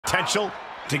potential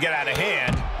to get out of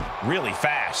hand really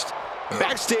fast.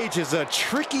 Backstage is a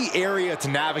tricky area to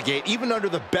navigate, even under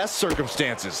the best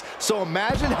circumstances. So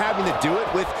imagine having to do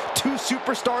it with two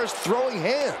superstars throwing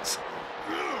hands.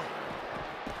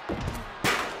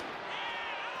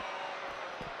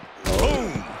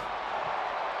 Boom!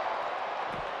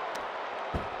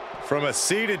 From a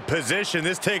seated position,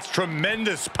 this takes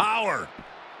tremendous power.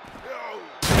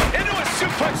 Into a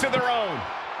suplex of their own.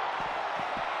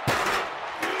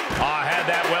 Oh, had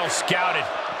that well scouted.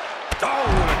 Oh,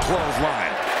 what a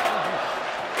clothesline.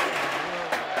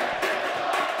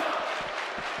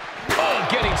 Oh,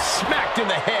 getting smacked in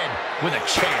the head with a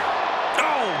chair.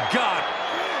 Oh, God.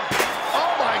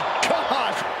 Oh, my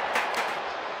God.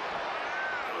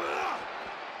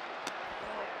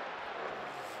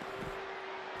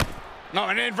 No,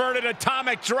 an inverted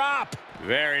atomic drop.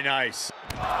 Very nice.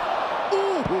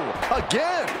 Ooh,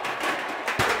 again.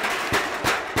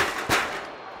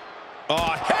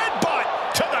 Oh, headbutt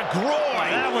to the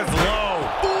groin. That was low.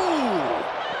 Ooh.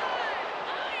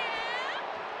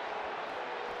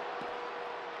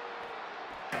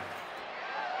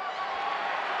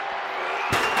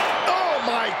 Oh,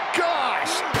 my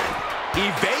gosh.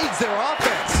 Evades their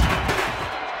offense.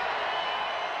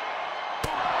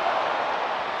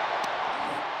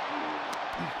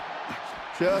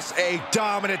 Just a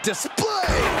dominant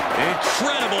display.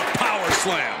 Incredible power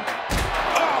slam.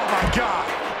 Oh, my God.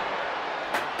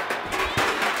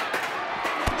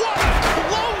 What a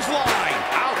clothesline.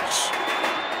 Ouch.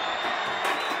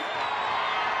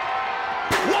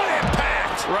 What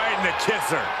impact. Right in the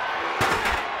kisser.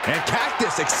 And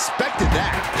Cactus expected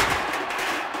that.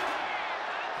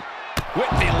 With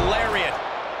the lariat.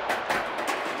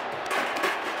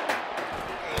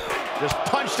 Just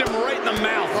punched him right in the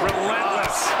mouth.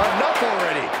 Relentless. Enough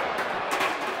already.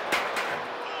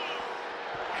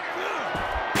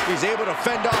 He's able to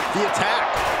fend off the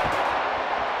attack.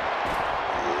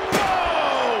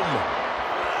 Boom!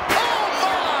 Oh,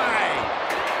 my!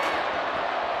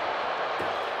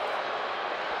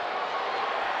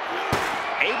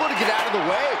 Able to get out of the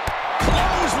way.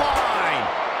 Clothesline!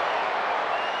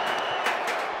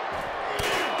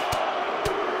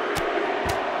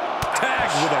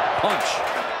 Tagged with a punch.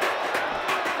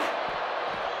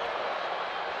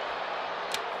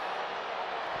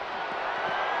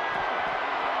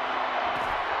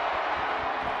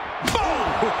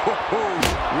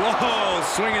 Whoa,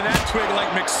 swinging that twig like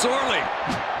McSorley.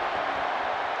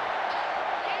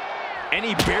 And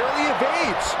he barely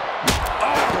evades.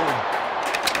 Oh!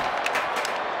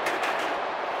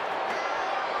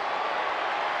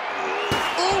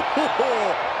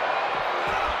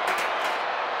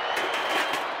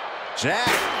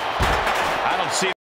 Jack